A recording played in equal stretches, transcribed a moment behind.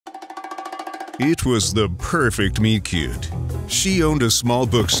It was the perfect meet-cute. She owned a small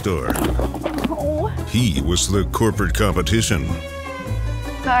bookstore. Oh. He was the corporate competition.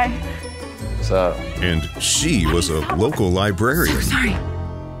 Hi. What's up? And she was a local librarian. So sorry.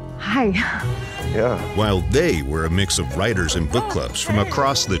 Hi. Yeah. While they were a mix of writers and book clubs from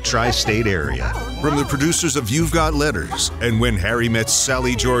across the tri-state area. From the producers of You've Got Letters and When Harry Met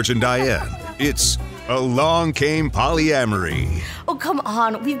Sally, George, and Diane, it's Along Came Polyamory. Oh, come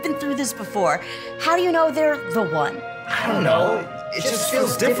on. We've been through this before. How do you know they're the one? I don't know. It just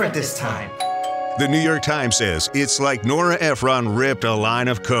feels different this time. The New York Times says it's like Nora Ephron ripped a line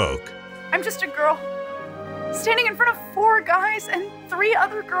of coke. I'm just a girl standing in front of 4 guys and 3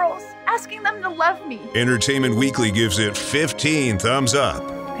 other girls, asking them to love me. Entertainment Weekly gives it 15 thumbs up.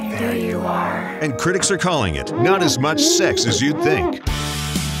 There you are. And critics are calling it not as much sex as you'd think.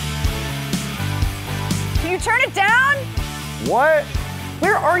 Can you turn it down? What?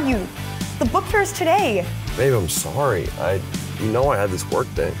 Where are you? The book fair's today. Babe, I'm sorry. You know I had this work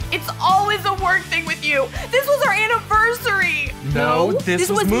thing. It's always a work thing with you. This was our anniversary. No, this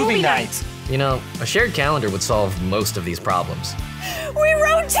was movie night. You know, a shared calendar would solve most of these problems. We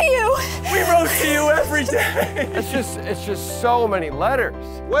wrote to you. We wrote to you every day. It's just so many letters.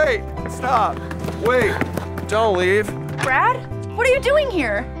 Wait, stop. Wait, don't leave. Brad, what are you doing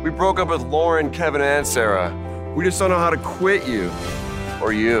here? We broke up with Lauren, Kevin, and Sarah. We just don't know how to quit you.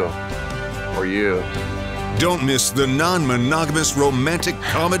 Or you. Or you. Don't miss the non-monogamous romantic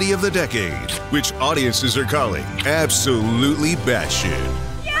comedy of the decade, which audiences are calling absolutely batshit.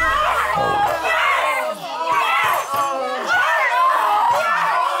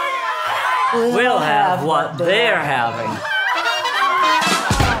 We'll have what they're having.